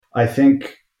I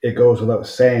think it goes without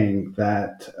saying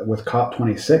that with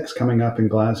COP26 coming up in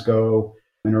Glasgow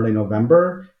in early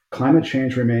November, climate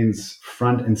change remains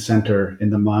front and center in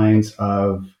the minds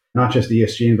of not just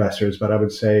ESG investors, but I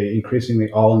would say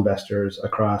increasingly all investors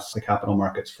across the capital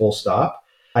markets, full stop.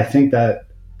 I think that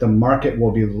the market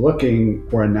will be looking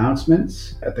for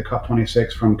announcements at the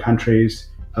COP26 from countries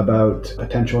about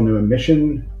potential new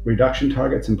emission reduction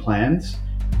targets and plans.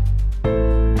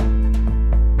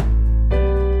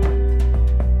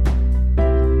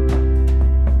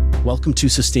 Welcome to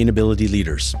Sustainability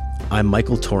Leaders. I'm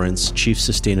Michael Torrance, Chief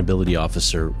Sustainability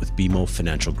Officer with BMO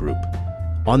Financial Group.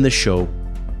 On this show,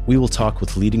 we will talk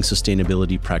with leading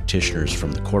sustainability practitioners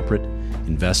from the corporate,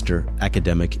 investor,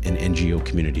 academic, and NGO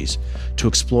communities to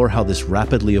explore how this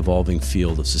rapidly evolving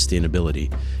field of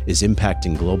sustainability is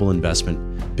impacting global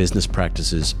investment, business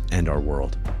practices, and our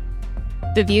world.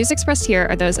 The views expressed here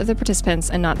are those of the participants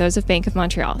and not those of Bank of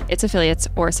Montreal, its affiliates,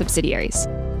 or subsidiaries.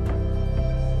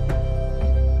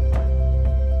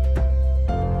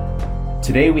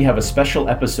 Today we have a special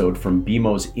episode from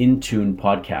BMO's Intune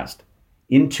podcast.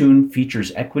 Intune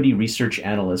features equity research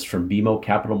analysts from BMO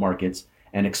Capital Markets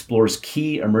and explores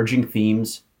key emerging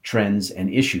themes, trends,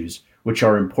 and issues which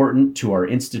are important to our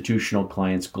institutional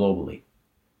clients globally.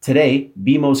 Today,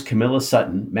 BMO's Camilla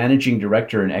Sutton, Managing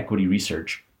Director in Equity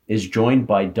Research, is joined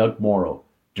by Doug Morrow,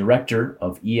 Director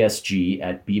of ESG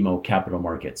at BMO Capital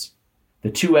Markets.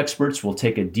 The two experts will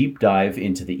take a deep dive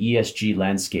into the ESG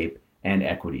landscape and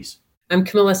equities. I'm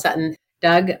Camilla Sutton.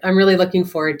 Doug, I'm really looking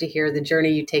forward to hear the journey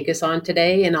you take us on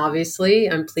today. And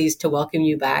obviously, I'm pleased to welcome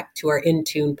you back to our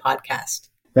Intune podcast.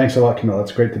 Thanks a lot, Camilla.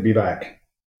 It's great to be back.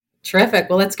 Terrific.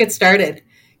 Well, let's get started.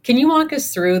 Can you walk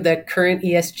us through the current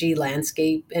ESG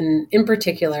landscape and in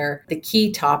particular, the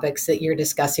key topics that you're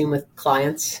discussing with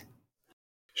clients?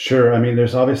 Sure. I mean,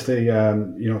 there's obviously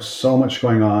so much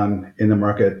going on in the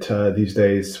market these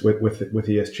days with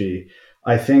ESG.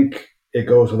 I think it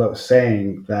goes without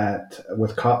saying that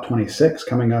with COP26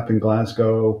 coming up in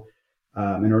Glasgow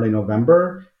in early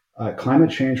November,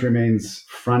 climate change remains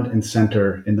front and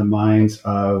center in the minds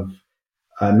of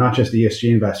not just ESG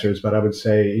investors, but I would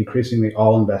say increasingly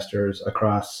all investors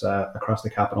across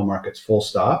the capital markets, full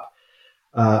stop.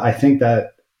 I think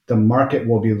that the market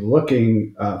will be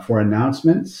looking for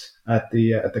announcements at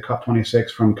the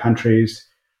COP26 from countries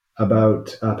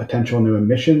about potential new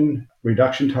emission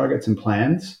reduction targets and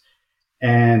plans.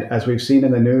 And as we've seen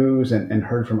in the news and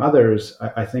heard from others,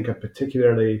 I think a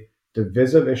particularly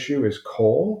divisive issue is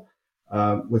coal,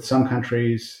 with some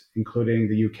countries, including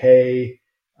the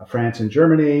UK, France, and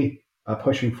Germany,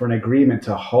 pushing for an agreement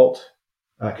to halt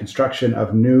construction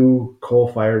of new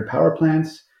coal-fired power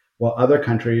plants, while other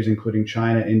countries, including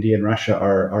China, India, and Russia,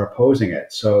 are opposing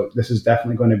it. So this is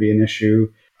definitely going to be an issue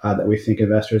that we think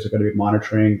investors are going to be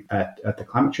monitoring at the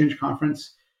climate change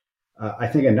conference. I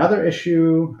think another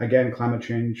issue, again, climate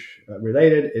change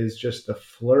related, is just the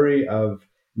flurry of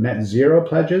net zero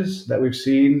pledges that we've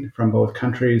seen from both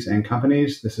countries and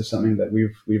companies. This is something that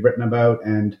we've written about.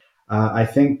 And I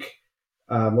think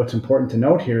what's important to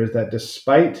note here is that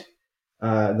despite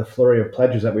the flurry of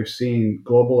pledges that we've seen,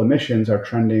 global emissions are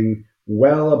trending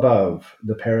well above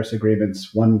the Paris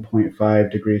Agreement's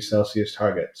 1.5 degrees Celsius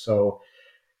target. So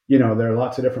there are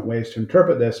lots of different ways to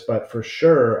interpret this, but for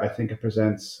sure, I think it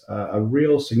presents a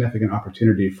real significant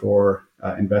opportunity for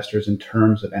investors in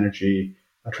terms of energy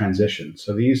transition.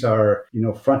 So these are,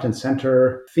 front and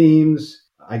center themes.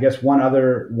 I guess one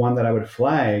that I would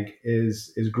flag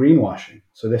is greenwashing.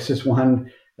 So this is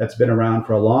one that's been around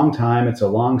for a long time. It's a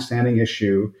long-standing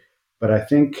issue, but I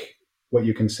think what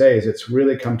you can say is it's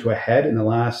really come to a head in the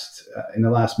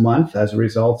last month as a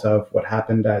result of what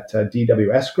happened at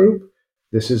DWS Group.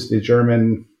 This is the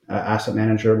German asset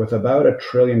manager with about $1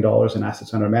 trillion in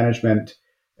assets under management.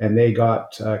 And they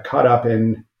got caught up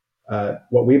in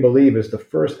what we believe is the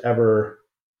first ever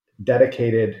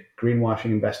dedicated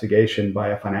greenwashing investigation by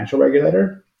a financial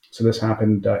regulator. So this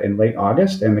happened in late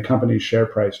August, and the company's share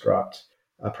price dropped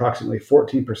approximately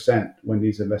 14% when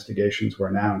these investigations were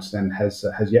announced and has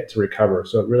yet to recover.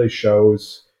 So it really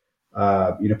shows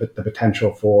the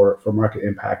potential for market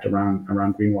impact around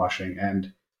greenwashing.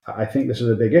 And I think this is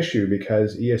a big issue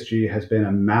because ESG has been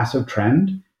a massive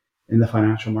trend in the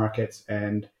financial markets,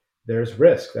 and there's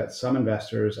risk that some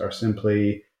investors are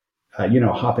simply,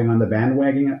 hopping on the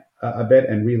bandwagon a bit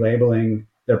and relabeling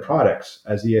their products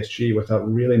as ESG without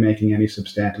really making any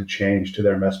substantive change to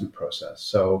their investment process.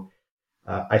 So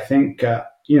I think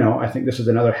this is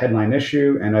another headline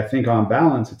issue, and I think on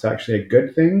balance, it's actually a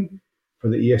good thing for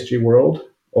the ESG world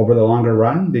over the longer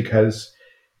run because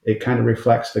it kind of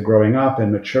reflects the growing up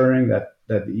and maturing that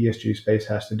the ESG space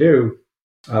has to do.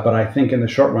 But I think in the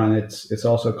short run, it's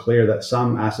also clear that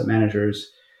some asset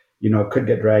managers, could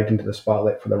get dragged into the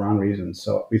spotlight for the wrong reasons.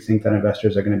 So we think that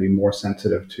investors are going to be more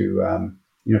sensitive to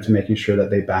making sure that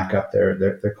they back up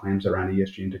their claims around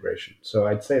ESG integration. So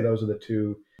I'd say those are the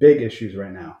two big issues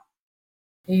right now.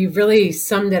 You've really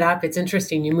summed it up. It's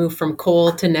interesting. You move from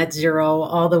coal to net zero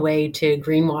all the way to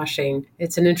greenwashing.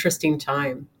 It's an interesting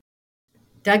time.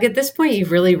 Doug, at this point,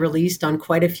 you've really released on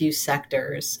quite a few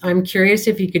sectors. I'm curious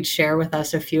if you could share with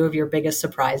us a few of your biggest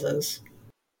surprises.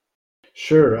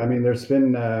 Sure. I mean, there's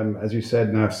been, as you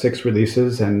said, now 6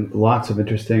 releases and lots of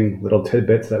interesting little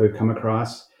tidbits that we've come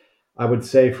across. I would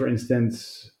say, for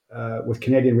instance, with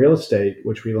Canadian real estate,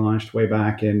 which we launched way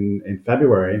back in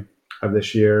February of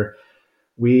this year,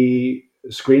 we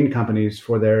screened companies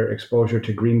for their exposure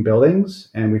to green buildings,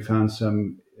 and we found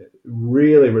some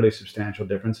really, really substantial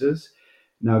differences.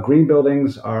 Now, green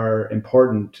buildings are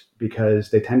important because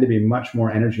they tend to be much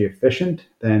more energy efficient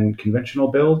than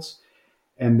conventional builds,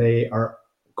 and they are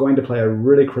going to play a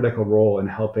really critical role in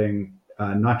helping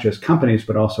not just companies,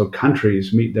 but also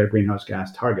countries meet their greenhouse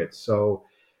gas targets. So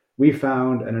we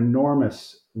found an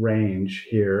enormous range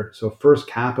here. So First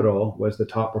Capital was the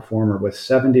top performer with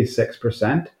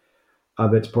 76%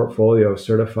 of its portfolio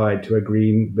certified to a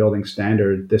green building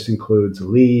standard. This includes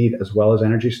LEED as well as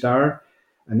Energy Star.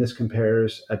 And this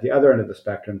compares at the other end of the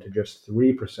spectrum to just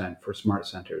 3% for smart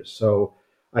centers. So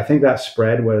I think that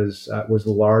spread was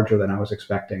larger than I was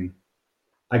expecting.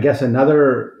 I guess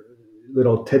another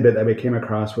little tidbit that we came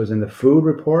across was in the food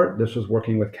report. This was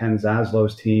working with Ken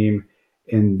Zaslow's team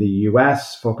in the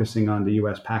US, focusing on the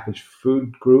US packaged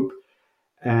food group.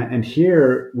 And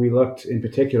here we looked in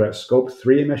particular at scope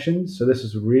 3 emissions. So this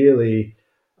is really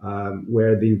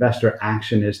where the investor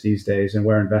action is these days, and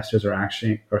where investors are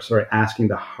asking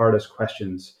the hardest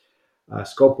questions.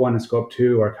 Scope 1 and scope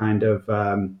 2 are kind of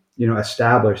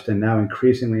established, and now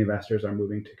increasingly investors are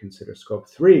moving to consider scope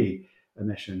 3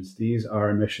 emissions. These are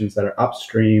emissions that are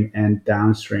upstream and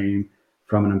downstream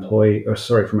from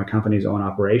from a company's own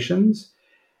operations.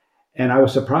 And I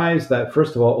was surprised that,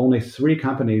 first of all, only 3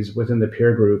 companies within the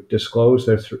peer group disclosed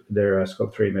their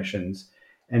scope 3 emissions.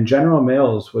 And General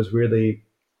Mills was really,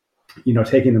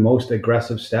 taking the most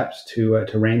aggressive steps to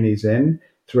rein these in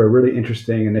through a really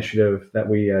interesting initiative that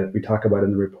we talk about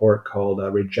in the report called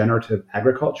regenerative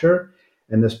agriculture.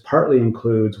 And this partly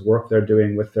includes work they're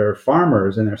doing with their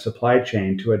farmers and their supply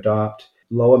chain to adopt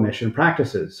low emission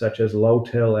practices, such as low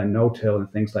till and no till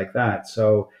and things like that.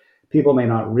 So people may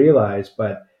not realize,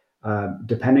 but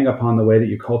depending upon the way that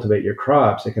you cultivate your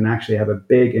crops, it can actually have a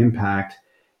big impact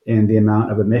in the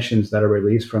amount of emissions that are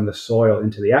released from the soil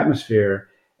into the atmosphere,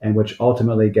 and which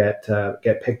ultimately get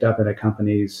picked up in a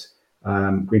company's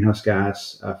greenhouse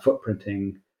gas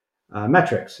footprinting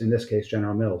metrics, in this case,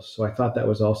 General Mills. So I thought that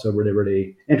was also really,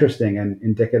 really interesting and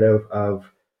indicative of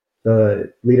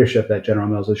the leadership that General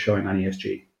Mills is showing on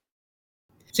ESG.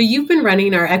 So you've been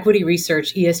running our equity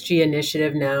research ESG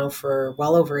initiative now for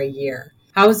well over a year.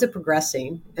 How is it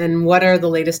progressing, and what are the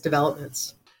latest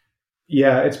developments?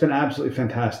 Yeah, it's been absolutely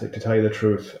fantastic, to tell you the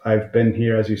truth. I've been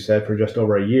here, as you said, for just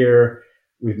over a year.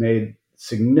 We've made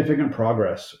significant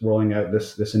progress rolling out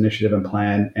this initiative and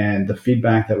plan, and the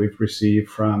feedback that we've received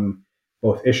from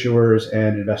both issuers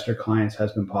and investor clients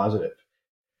has been positive.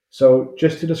 So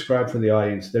just to describe for the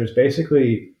audience, there's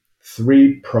basically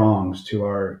 3 prongs to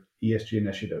our ESG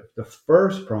initiative. The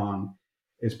first prong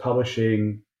is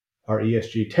publishing our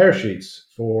ESG tear sheets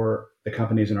for the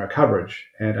companies in our coverage.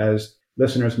 And as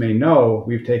listeners may know,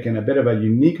 we've taken a bit of a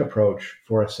unique approach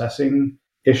for assessing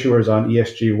issuers on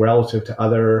ESG relative to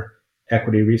other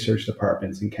equity research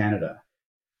departments in Canada.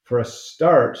 For a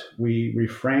start, we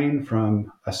refrain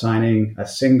from assigning a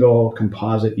single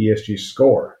composite ESG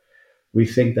score. We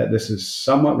think that this is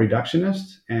somewhat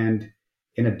reductionist, and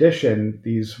in addition,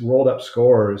 these rolled up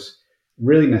scores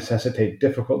really necessitate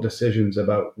difficult decisions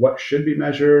about what should be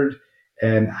measured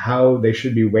and how they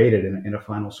should be weighted in a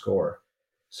final score.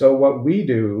 So what we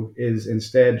do is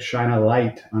instead shine a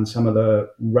light on some of the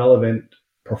relevant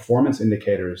performance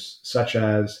indicators, such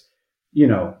as,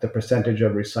 the percentage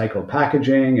of recycled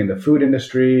packaging in the food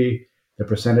industry, the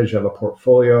percentage of a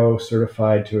portfolio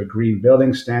certified to a green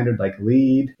building standard like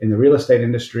LEED in the real estate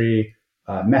industry,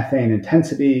 methane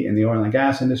intensity in the oil and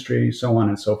gas industry, so on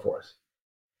and so forth.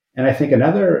 And I think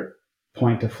another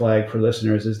point to flag for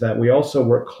listeners is that we also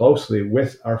work closely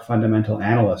with our fundamental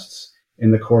analysts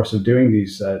in the course of doing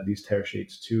these tear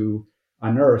sheets to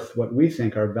unearth what we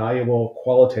think are valuable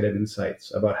qualitative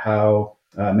insights about how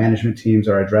management teams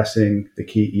are addressing the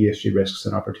key ESG risks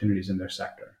and opportunities in their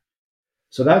sector.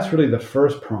 So that's really the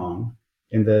first prong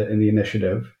in the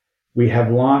initiative. We have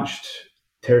launched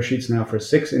tear sheets now for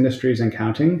 6 industries and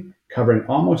counting, covering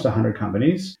almost 100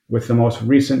 companies, with the most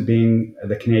recent being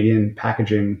the Canadian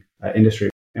packaging industry.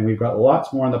 And we've got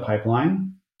lots more in the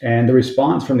pipeline. And the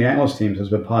response from the analyst teams has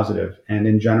been positive. And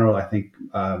in general, I think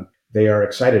they are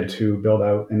excited to build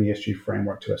out an ESG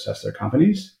framework to assess their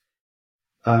companies.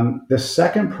 The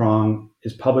second prong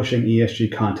is publishing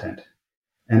ESG content.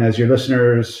 And as your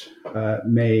listeners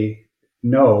may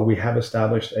know, we have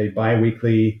established a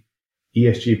bi-weekly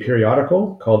ESG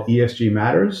periodical called ESG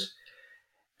Matters.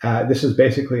 This is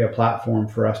basically a platform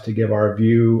for us to give our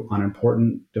view on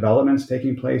important developments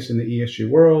taking place in the ESG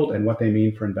world and what they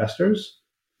mean for investors.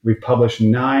 We've published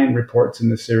 9 reports in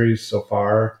the series so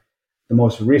far, the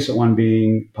most recent one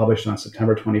being published on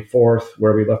September 24th,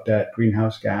 where we looked at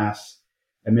greenhouse gas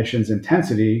emissions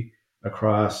intensity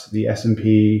across the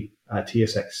S&P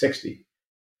TSX 60.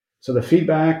 So the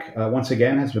feedback, once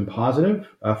again, has been positive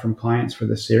from clients for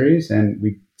this series, and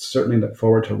we certainly look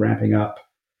forward to ramping up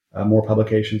more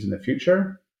publications in the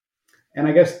future. And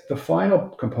I guess the final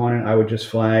component I would just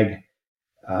flag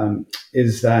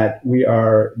is that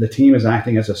the team is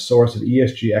acting as a source of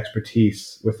ESG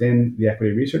expertise within the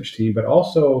equity research team, but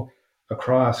also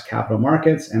across capital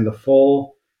markets and the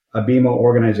full BMO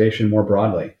organization more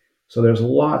broadly. So there's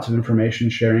lots of information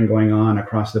sharing going on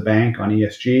across the bank on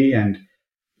ESG. And,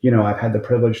 I've had the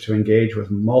privilege to engage with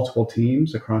multiple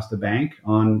teams across the bank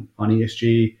on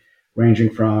ESG, ranging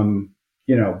from,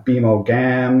 BMO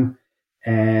GAM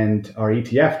and our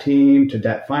ETF team to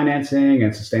debt financing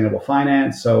and sustainable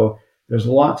finance. So there's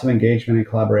lots of engagement and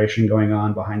collaboration going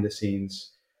on behind the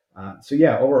scenes.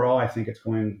 Overall, I think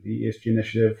the ESG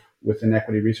initiative within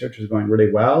equity research is going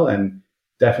really well, and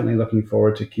definitely looking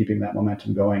forward to keeping that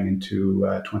momentum going into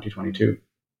 2022.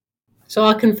 So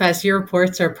I'll confess, your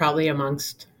reports are probably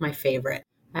amongst my favorite.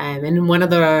 And in one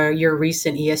of your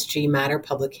recent ESG Matter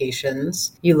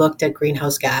publications, you looked at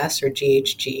greenhouse gas, or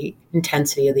GHG,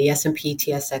 intensity of the S&P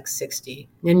TSX 60,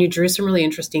 and you drew some really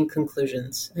interesting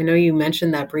conclusions. I know you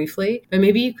mentioned that briefly, but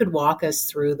maybe you could walk us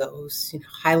through those,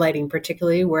 highlighting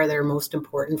particularly where they're most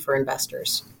important for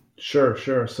investors. Sure.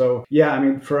 So,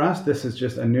 for us, this is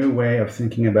just a new way of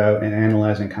thinking about and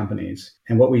analyzing companies.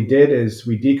 And what we did is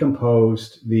we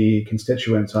decomposed the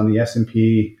constituents on the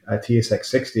S&P TSX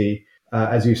 60,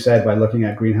 as you said, by looking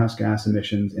at greenhouse gas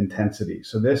emissions intensity.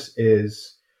 So this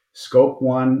is scope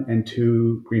 1 and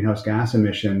 2 greenhouse gas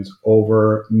emissions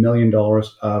over $1 million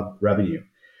of revenue.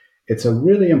 It's a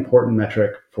really important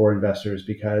metric for investors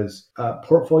because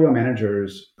portfolio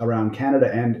managers around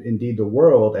Canada and indeed the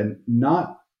world, and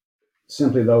not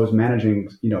simply those managing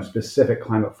specific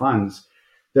climate funds,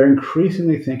 they're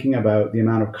increasingly thinking about the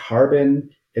amount of carbon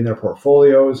in their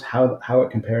portfolios, how it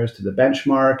compares to the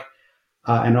benchmark,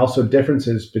 and also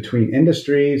differences between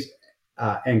industries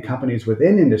and companies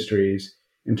within industries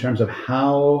in terms of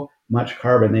how much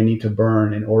carbon they need to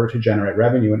burn in order to generate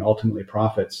revenue and ultimately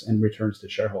profits and returns to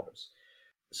shareholders.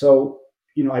 So,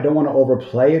 I don't want to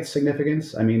overplay its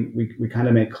significance. I mean, we kind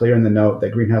of make clear in the note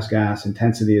that greenhouse gas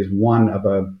intensity is one of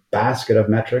a basket of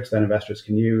metrics that investors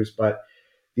can use, but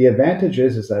the advantage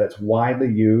is that it's widely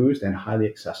used and highly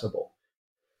accessible.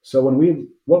 So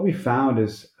what we found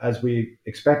is, as we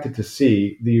expected to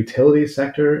see, the utilities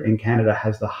sector in Canada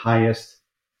has the highest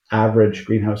average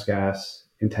greenhouse gas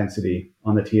intensity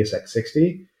on the TSX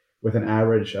 60, with an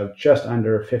average of just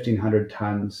under 1,500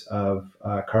 tons of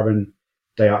carbon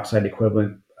dioxide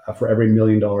equivalent for every $1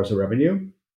 million of revenue.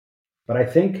 But I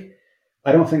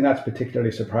don't think that's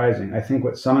particularly surprising. I think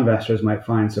what some investors might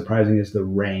find surprising is the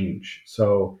range.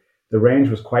 So the range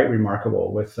was quite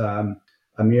remarkable, with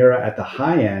Emera at the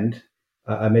high end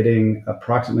emitting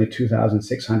approximately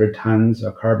 2,600 tons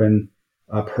of carbon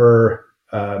per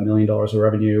 $1 million of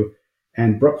revenue,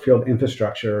 and Brookfield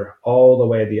Infrastructure all the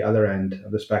way at the other end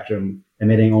of the spectrum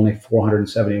emitting only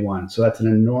 471. So that's an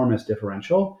enormous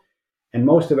differential. And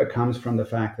most of it comes from the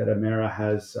fact that Emera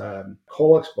has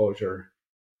coal exposure,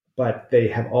 but they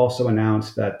have also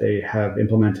announced that they have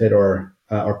implemented or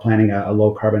are planning a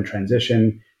low carbon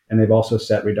transition, and they've also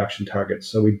set reduction targets.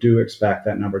 So we do expect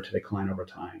that number to decline over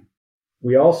time.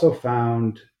 We also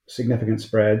found significant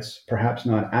spreads, perhaps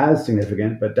not as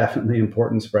significant, but definitely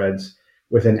important spreads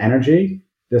within energy.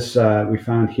 This we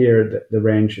found here that the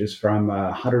range is from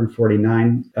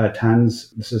 149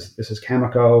 tons. This is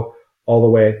Cameco, all the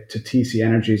way to TC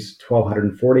Energy's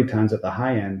 1,240 tons at the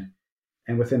high end.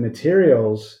 And within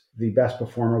materials, the best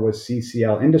performer was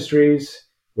CCL Industries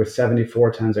with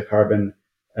 74 tons of carbon,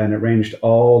 and it ranged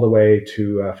all the way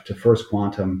to First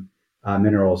Quantum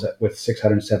Minerals with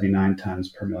 679 tons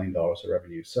per $1 million of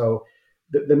revenue. So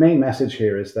the main message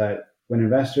here is that when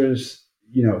investors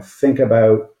think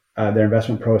about their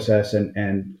investment process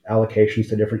and allocations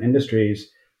to different industries,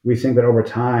 we think that over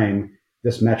time,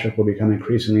 this metric will become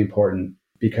increasingly important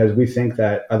because we think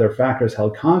that other factors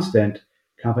held constant,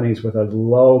 companies with a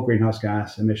low greenhouse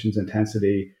gas emissions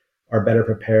intensity are better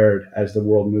prepared as the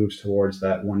world moves towards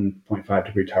that 1.5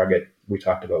 degree target we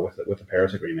talked about with the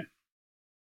Paris Agreement.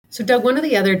 So, Doug, one of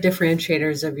the other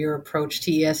differentiators of your approach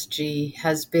to ESG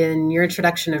has been your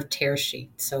introduction of tear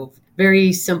sheets. So,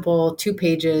 very simple, 2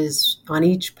 pages on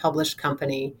each published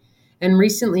company. And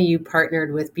recently you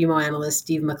partnered with BMO analyst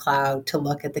Steve McLeod to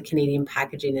look at the Canadian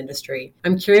packaging industry.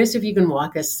 I'm curious if you can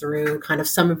walk us through kind of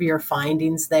some of your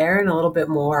findings there and a little bit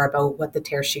more about what the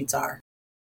tear sheets are.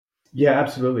 Yeah,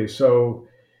 absolutely. So,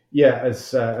 yeah,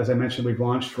 as I mentioned, we've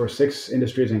launched for 6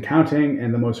 industries and counting,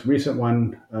 and the most recent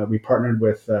one we partnered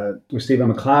with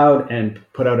Stephen McLeod and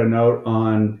put out a note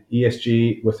on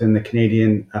ESG within the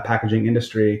Canadian packaging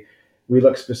industry. We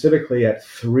looked specifically at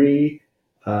 3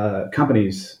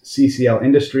 companies: CCL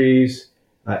Industries,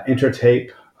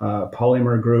 Intertape,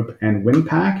 Polymer Group, and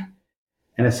Winpak.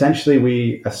 And essentially,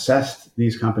 we assessed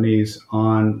these companies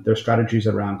on their strategies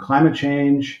around climate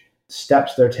change,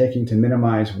 steps they're taking to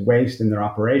minimize waste in their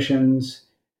operations,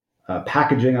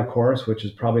 packaging, of course, which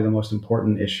is probably the most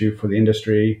important issue for the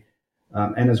industry,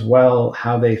 and as well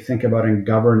how they think about and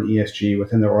govern ESG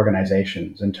within their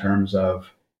organizations in terms of,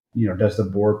 does the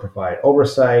board provide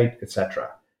oversight, etc.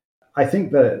 I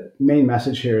think the main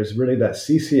message here is really that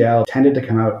CCL tended to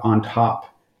come out on top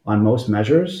on most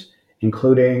measures,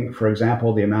 including, for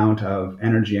example, the amount of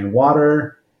energy and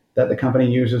water that the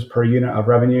company uses per unit of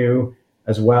revenue,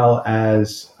 as well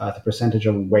as the percentage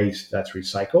of waste that's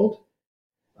recycled.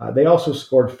 They also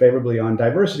scored favorably on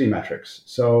diversity metrics.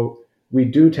 So we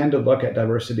do tend to look at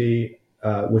diversity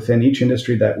within each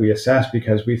industry that we assess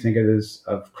because we think it is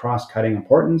of cross-cutting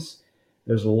importance.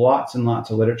 There's lots and lots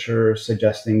of literature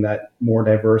suggesting that more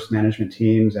diverse management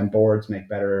teams and boards make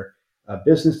better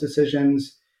business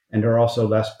decisions and are also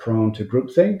less prone to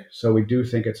groupthink. So we do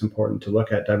think it's important to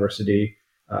look at diversity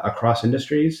across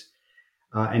industries.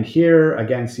 And here,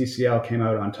 again, CCL came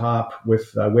out on top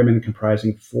with women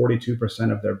comprising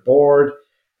 42% of their board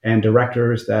and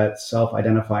directors that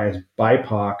self-identify as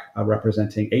BIPOC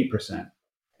representing 8%.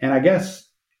 And I guess,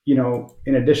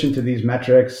 in addition to these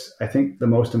metrics, I think the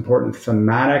most important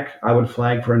thematic I would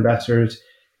flag for investors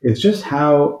is just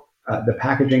how the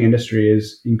packaging industry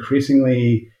is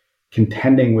increasingly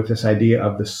contending with this idea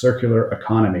of the circular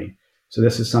economy. So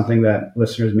this is something that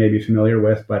listeners may be familiar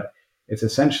with, but it's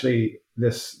essentially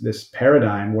this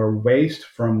paradigm where waste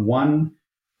from one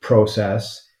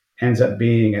process ends up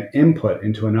being an input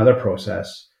into another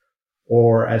process,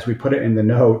 or as we put it in the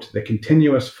note, the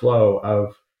continuous flow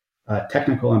of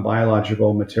technical and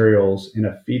biological materials in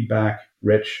a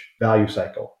feedback-rich value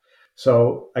cycle.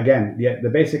 So again, the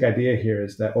basic idea here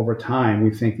is that over time,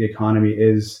 we think the economy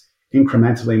is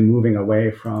incrementally moving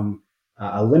away from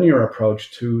a linear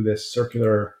approach to this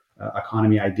circular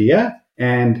economy idea.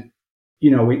 And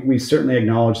we certainly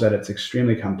acknowledge that it's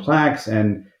extremely complex,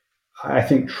 and I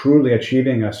think truly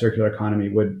achieving a circular economy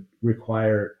would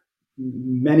require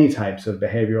many types of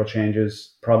behavioral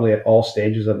changes, probably at all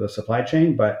stages of the supply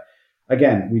chain. But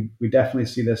again, we definitely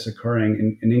see this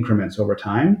occurring in increments over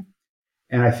time.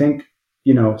 And I think,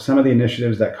 some of the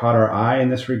initiatives that caught our eye in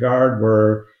this regard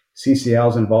were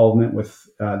CCL's involvement with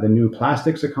the new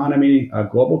plastics economy, a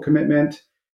global commitment.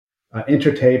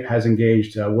 Intertape has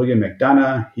engaged William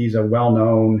McDonough. He's a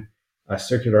well-known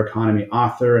circular economy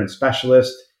author and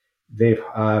specialist.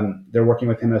 They're working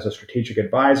with him as a strategic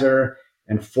advisor,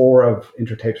 and 4 of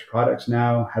Intertape's products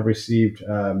now have received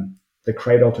the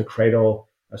Cradle to Cradle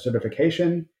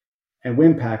certification. And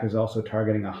Winpak is also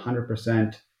targeting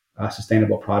 100%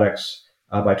 sustainable products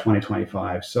by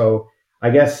 2025. So I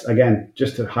guess, again,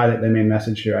 just to highlight the main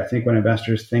message here, I think when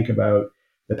investors think about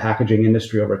the packaging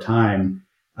industry over time,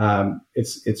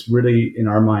 it's really, in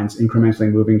our minds, incrementally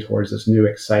moving towards this new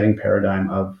exciting paradigm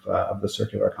of the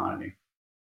circular economy.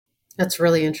 That's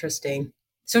really interesting.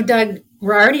 So, Doug,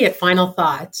 we're already at final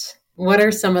thoughts. What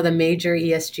are some of the major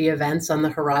ESG events on the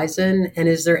horizon? And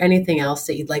is there anything else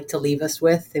that you'd like to leave us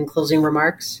with in closing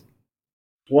remarks?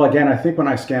 Well, again, I think when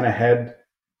I scan ahead,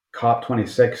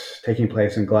 COP26 taking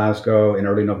place in Glasgow in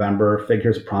early November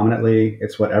figures prominently.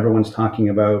 It's what everyone's talking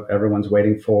about, everyone's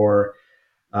waiting for.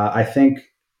 I think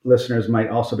listeners might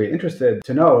also be interested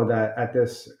to know that at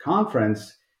this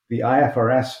conference, the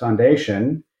IFRS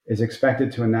Foundation is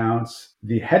expected to announce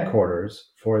the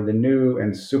headquarters for the new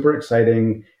and super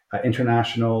exciting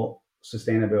International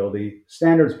Sustainability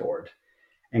Standards Board.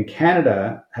 And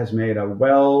Canada has made a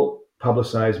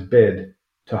well-publicized bid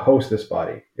to host this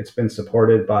body. It's been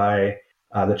supported by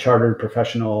the Chartered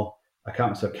Professional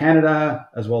Accountants of Canada,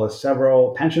 as well as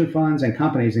several pension funds and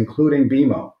companies, including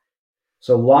BMO.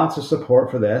 So lots of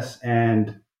support for this,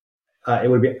 and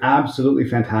it would be absolutely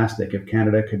fantastic if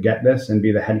Canada could get this and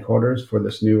be the headquarters for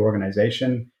this new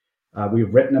organization.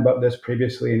 We've written about this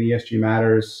previously in ESG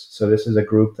Matters. So this is a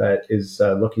group that is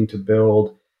looking to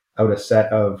build out a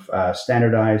set of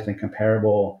standardized and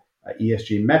comparable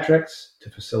ESG metrics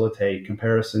to facilitate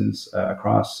comparisons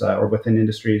across or within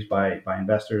industries by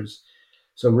investors.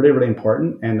 So really, really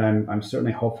important. And I'm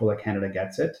certainly hopeful that Canada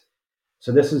gets it.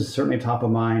 So this is certainly top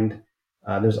of mind.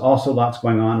 There's also lots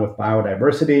going on with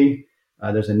biodiversity.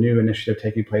 There's a new initiative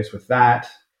taking place with that.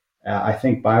 I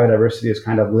think biodiversity has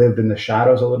kind of lived in the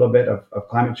shadows a little bit of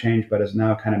climate change, but is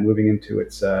now kind of moving into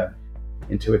its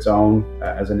own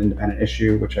as an independent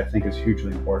issue, which I think is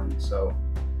hugely important. So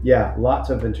yeah, lots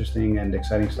of interesting and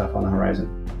exciting stuff on the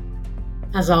horizon.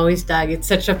 As always, Doug, it's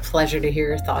such a pleasure to hear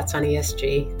your thoughts on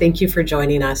ESG. Thank you for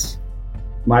joining us.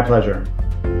 My pleasure.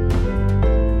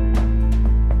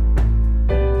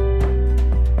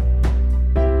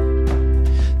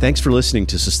 Thanks for listening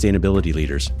to Sustainability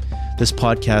Leaders. This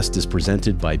podcast is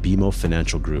presented by BMO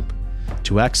Financial Group.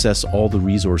 To access all the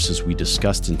resources we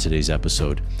discussed in today's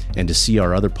episode and to see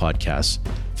our other podcasts,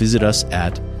 visit us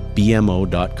at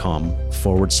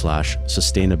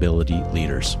bmo.com/sustainability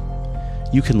leaders.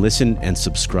 You can listen and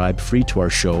subscribe free to our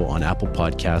show on Apple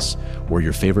Podcasts or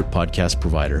your favorite podcast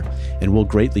provider, and we'll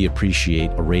greatly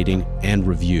appreciate a rating and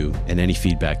review and any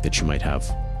feedback that you might have.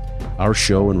 Our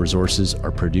show and resources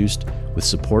are produced with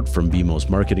support from BMO's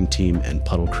marketing team and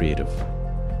Puddle Creative.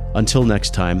 Until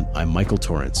next time, I'm Michael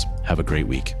Torrance. Have a great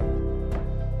week.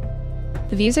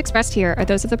 The views expressed here are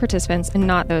those of the participants and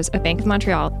not those of Bank of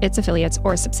Montreal, its affiliates,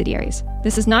 or subsidiaries.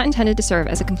 This is not intended to serve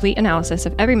as a complete analysis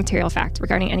of every material fact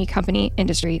regarding any company,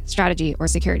 industry, strategy, or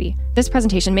security. This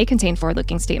presentation may contain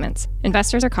forward-looking statements.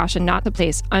 Investors are cautioned not to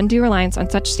place undue reliance on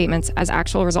such statements as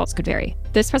actual results could vary.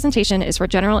 This presentation is for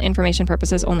general information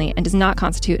purposes only and does not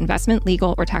constitute investment,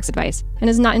 legal, or tax advice, and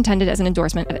is not intended as an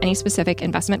endorsement of any specific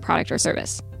investment product or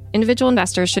service. Individual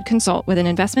investors should consult with an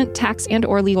investment, tax,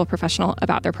 and/or legal professional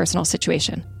about their personal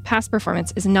situation. Past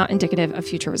performance is not indicative of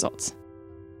future results.